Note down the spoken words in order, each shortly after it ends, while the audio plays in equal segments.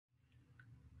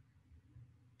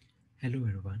Hello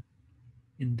everyone.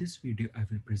 In this video I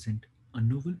will present a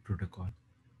novel protocol,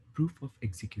 proof of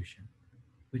execution,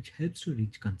 which helps to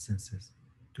reach consensus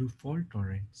through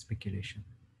fault-tolerant speculation.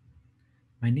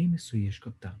 My name is Suyesh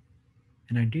Gupta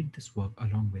and I did this work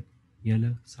along with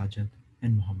Yala, Sajad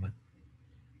and Mohammed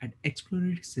at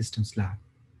Exploratory Systems Lab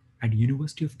at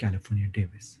University of California,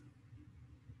 Davis.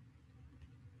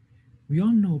 We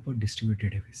all know about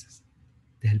distributed databases.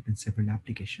 They help in several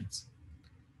applications.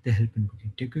 They help in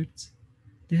booking tickets.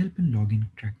 They help in logging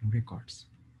and tracking records.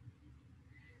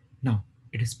 Now,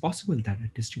 it is possible that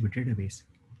a distributed database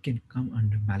can come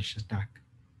under malicious attack.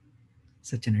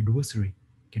 Such an adversary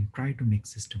can try to make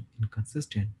system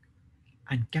inconsistent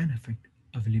and can affect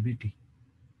availability.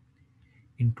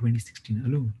 In 2016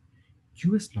 alone,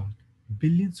 US lost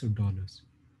billions of dollars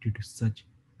due to such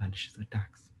malicious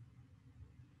attacks.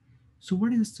 So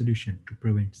what is the solution to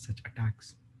prevent such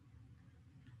attacks?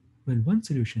 Well, one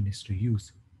solution is to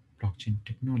use blockchain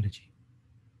technology.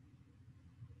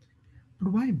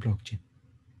 But why blockchain?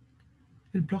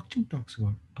 Well, blockchain talks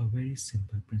about a very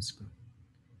simple principle.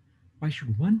 Why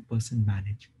should one person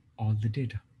manage all the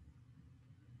data?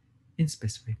 In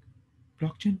specific,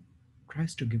 blockchain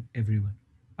tries to give everyone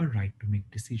a right to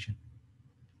make decisions.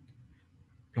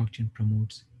 Blockchain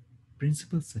promotes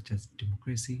principles such as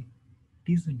democracy,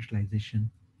 decentralization,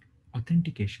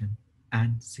 authentication,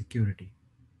 and security.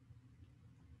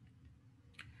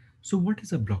 So, what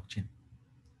is a blockchain?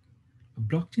 A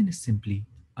blockchain is simply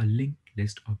a linked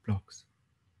list of blocks.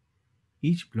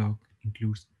 Each block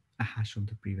includes a hash of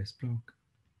the previous block,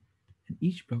 and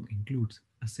each block includes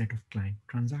a set of client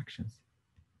transactions.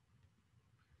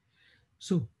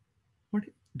 So, what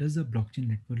does a blockchain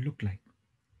network look like?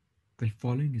 Well,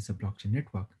 following is a blockchain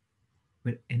network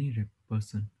where any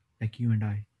person like you and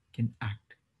I can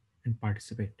act and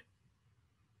participate.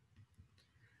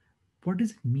 What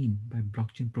does it mean by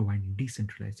blockchain providing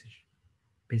decentralization?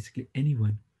 Basically,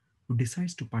 anyone who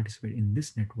decides to participate in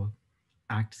this network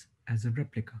acts as a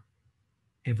replica.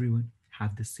 Everyone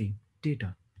have the same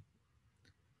data.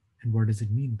 And what does it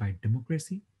mean by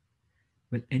democracy?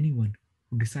 Well, anyone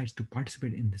who decides to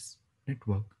participate in this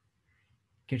network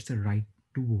gets a right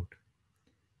to vote.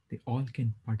 They all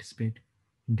can participate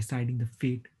in deciding the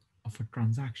fate of a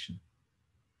transaction.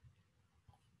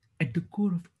 At the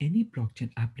core of any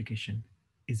blockchain application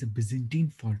is a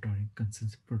Byzantine fault-tolerant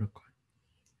consensus protocol.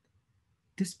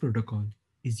 This protocol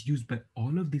is used by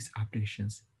all of these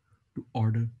applications to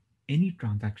order any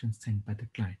transaction sent by the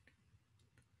client.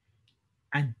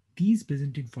 And these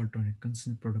Byzantine fault-tolerant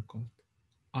consensus protocols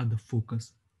are the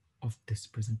focus of this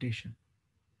presentation.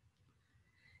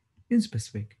 In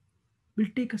specific,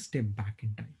 we'll take a step back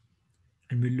in time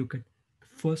and we'll look at the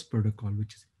first protocol,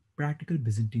 which is Practical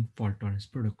Byzantine Fault Tolerance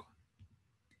Protocol.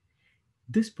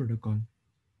 This protocol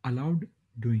allowed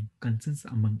doing consensus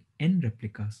among n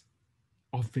replicas,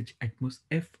 of which at most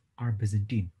f are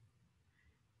Byzantine,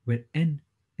 where n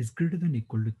is greater than or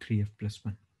equal to 3f plus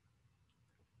 1.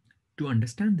 To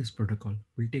understand this protocol,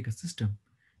 we'll take a system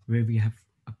where we have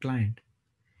a client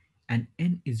and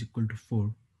n is equal to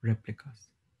 4 replicas.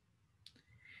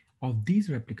 Of these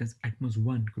replicas, at most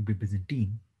one could be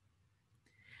Byzantine.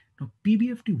 Now,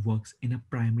 PBFT works in a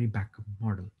primary backup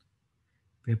model,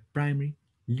 where primary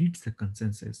leads the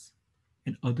consensus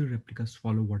and other replicas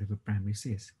follow whatever primary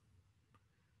says.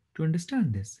 To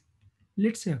understand this,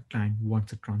 let's say a client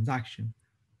wants a transaction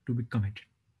to be committed.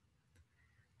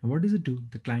 Now, what does it do?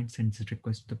 The client sends a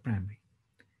request to the primary.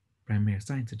 Primary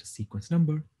assigns it a sequence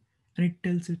number and it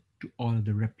tells it to all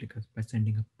other replicas by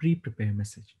sending a pre-prepared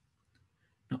message.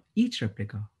 Now, each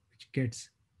replica which gets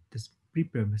this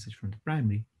pre-prepared message from the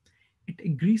primary, it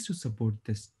agrees to support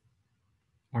this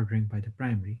ordering by the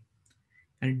primary,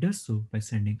 and it does so by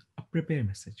sending a prepare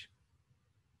message.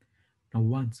 Now,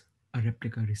 once a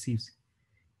replica receives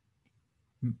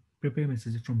prepare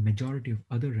messages from majority of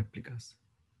other replicas,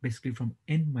 basically from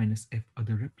n minus f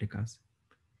other replicas,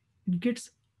 it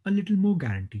gets a little more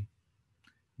guarantee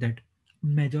that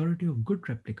majority of good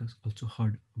replicas also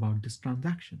heard about this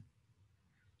transaction.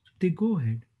 So they go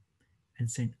ahead and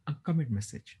send a commit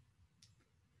message.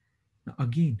 Now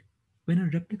again, when a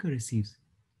replica receives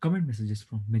commit messages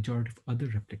from majority of other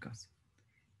replicas,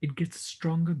 it gets a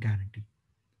stronger guarantee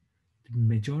that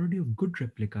majority of good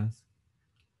replicas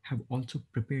have also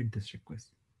prepared this request.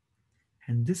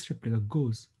 And this replica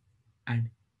goes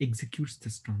and executes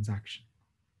this transaction.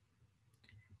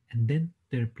 And then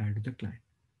they reply to the client.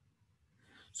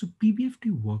 So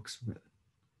PBFT works well.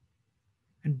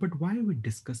 But why are we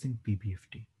discussing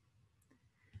PBFT?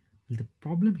 Well, the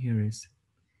problem here is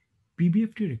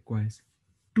PBFT requires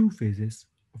two phases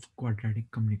of quadratic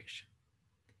communication.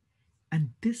 And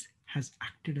this has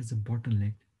acted as a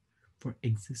bottleneck for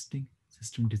existing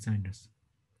system designers.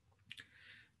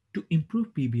 To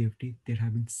improve PBFT, there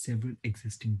have been several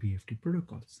existing BFT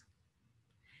protocols,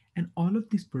 and all of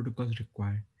these protocols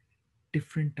require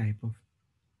different type of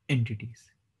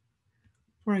entities.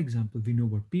 For example, we know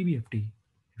about PBFT,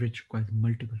 which requires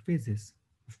multiple phases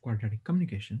of quadratic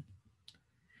communication.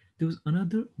 There was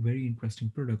another very interesting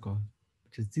protocol,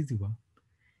 which is ZZIWA,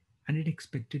 and it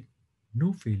expected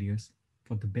no failures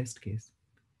for the best case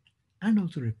and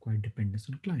also required dependence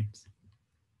on clients.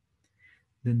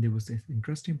 Then there was this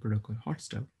interesting protocol,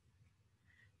 HotStuff,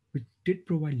 which did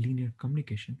provide linear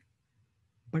communication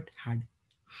but had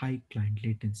high client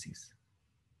latencies.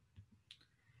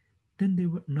 Then there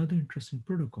were another interesting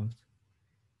protocols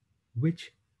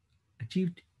which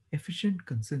achieved efficient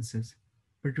consensus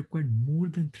but required more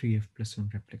than 3f plus 1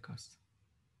 replicas.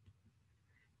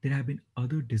 There have been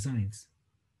other designs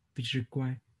which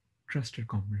require trusted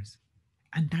components,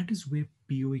 and that is where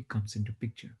PoE comes into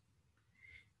picture.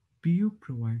 PoE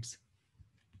provides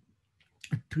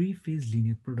a three-phase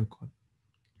linear protocol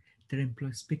that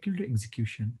employs speculative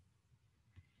execution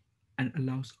and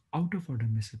allows out-of-order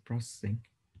message processing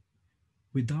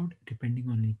without depending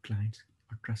on any clients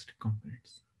or trusted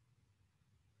components.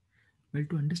 Well,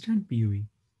 to understand PoE,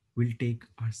 we'll take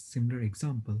our similar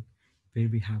example where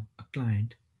we have a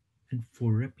client and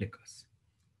four replicas.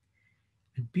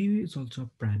 And PoE is also a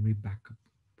primary backup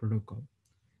protocol.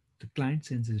 The client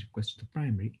sends his request to the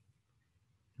primary.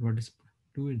 And what does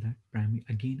do is that primary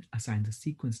again assigns a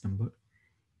sequence number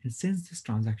and sends this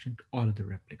transaction to all other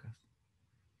replicas.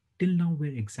 Till now,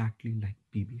 we're exactly like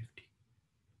PBFT.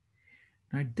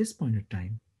 Now, at this point in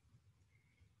time,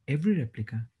 every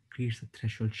replica creates a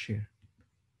threshold share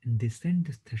and they send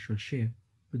this threshold share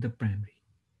to the primary.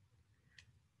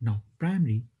 Now,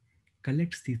 primary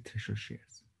collects these threshold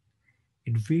shares.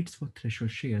 It waits for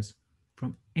threshold shares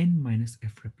from n minus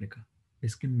f replica,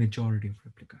 basically majority of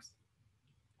replicas.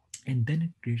 And then it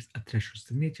creates a threshold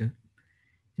signature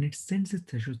and it sends this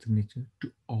threshold signature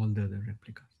to all the other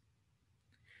replicas.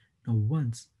 Now,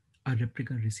 once a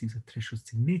replica receives a threshold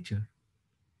signature,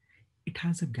 it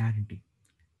has a guarantee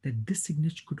that this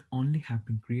signature could only have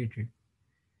been created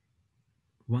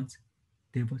once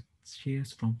there were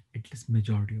shares from at least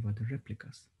majority of other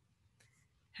replicas.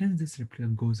 Hence, this replica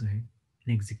goes ahead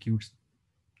and executes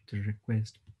the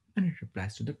request and it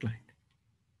replies to the client.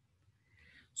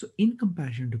 So, in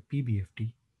comparison to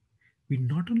PBFT, we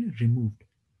not only removed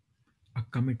a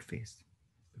commit phase,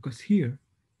 because here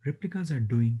replicas are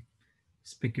doing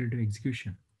speculative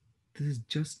execution. This is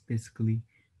just basically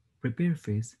prepare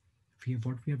phase.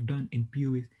 What we have done in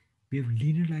PO is we have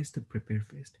linearized the prepare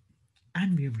phase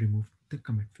and we have removed the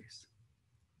commit phase.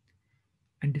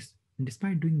 And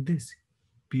despite doing this,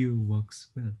 PO works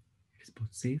well. It is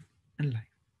both safe and live.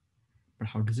 But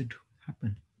how does it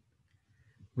happen?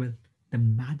 Well, the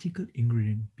magical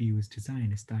ingredient in PO's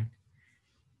design is that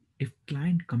if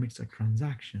client commits a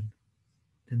transaction,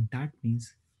 then that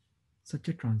means such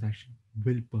a transaction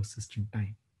will persist in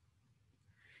time.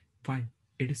 While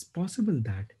it is possible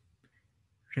that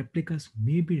replicas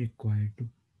may be required to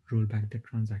roll back the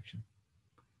transaction.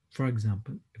 For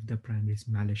example, if the primary is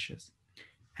malicious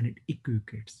and it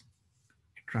equivocates,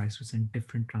 it tries to send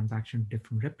different transactions to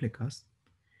different replicas,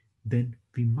 then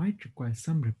we might require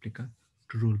some replica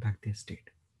to roll back their state.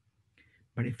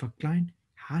 But if a client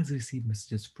has received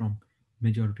messages from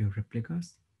majority of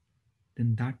replicas,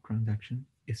 then that transaction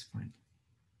is fine.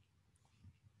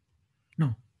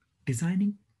 Now,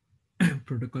 designing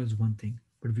protocol is one thing,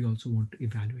 but we also want to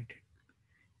evaluate it.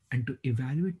 And to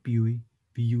evaluate PoE,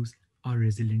 we use our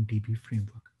Resilient DB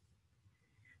framework.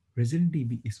 Resilient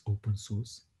DB is open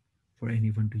source for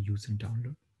anyone to use and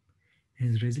download.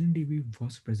 And Resilient DB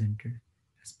was presented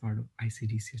as part of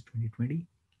ICDCS 2020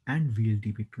 and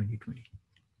VLDB 2020.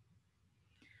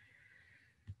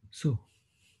 So,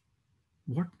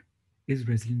 what is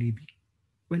Resilient DB?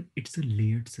 Well, it's a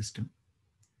layered system.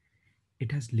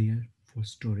 It has layer for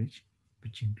storage,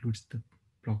 which includes the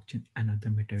blockchain and other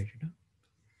metadata.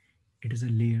 It is a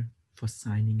layer for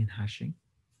signing and hashing.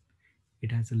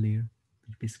 It has a layer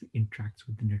which basically interacts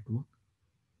with the network.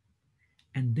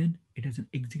 And then it has an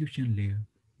execution layer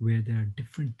where there are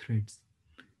different threads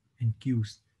and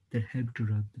queues that help to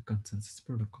run the consensus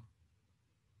protocol.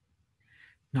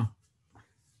 Now,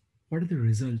 what are the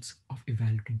results of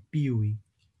evaluating PoE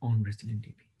on Resilient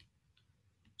DB?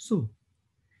 So,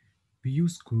 we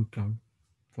use Google Cloud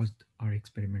for our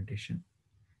experimentation,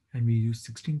 and we use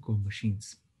 16 core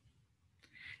machines.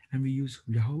 And we use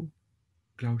Yahoo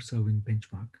Cloud Serving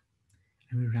Benchmark,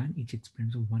 and we ran each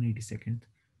experiment of 180 seconds,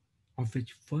 of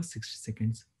which first 60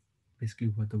 seconds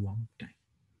basically were the warm-up time.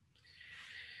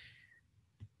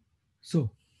 So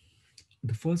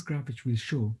the first graph which we'll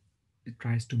show, it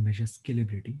tries to measure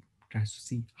scalability, tries to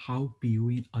see how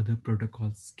PoE and other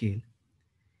protocols scale.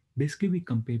 Basically, we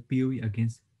compare PoE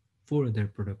against four other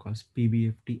protocols: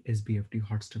 PBFT, SBFT,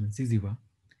 Hotstar, and Ziziva,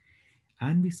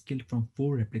 and we scaled from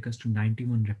 4 replicas to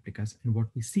 91 replicas. And what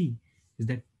we see is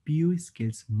that PoE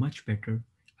scales much better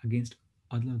against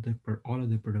all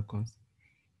other protocols,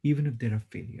 even if there are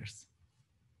failures.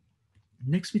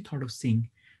 Next, we thought of seeing,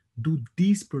 do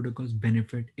these protocols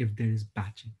benefit if there is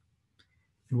batching?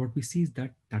 And what we see is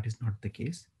that that is not the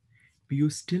case. PoE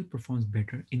still performs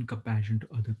better in comparison to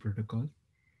other protocols,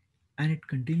 and it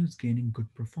continues gaining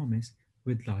good performance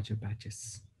with larger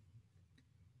batches.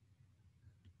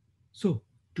 So,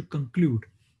 to conclude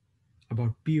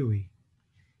about PoE,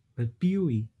 well,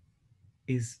 PoE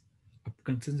is a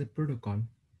consensus protocol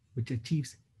which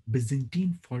achieves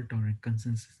Byzantine fault tolerant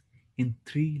consensus in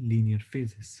three linear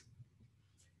phases.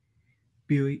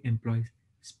 PoE employs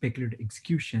speculative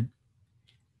execution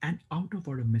and out of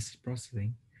order message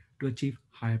processing to achieve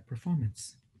higher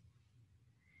performance.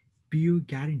 PoE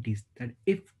guarantees that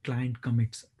if client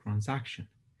commits a transaction,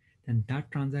 then that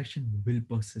transaction will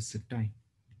persist in time.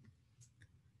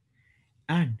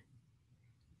 And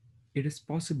it is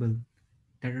possible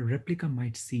that a replica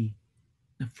might see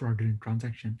a fraudulent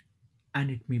transaction and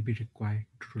it may be required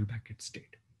to roll back its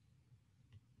state.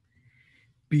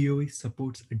 PoE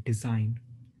supports a design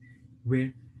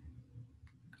where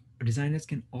designers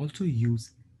can also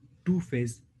use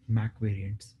two-phase MAC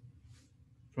variants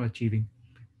for achieving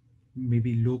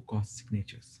maybe low-cost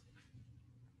signatures.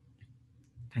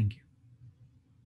 Thank you.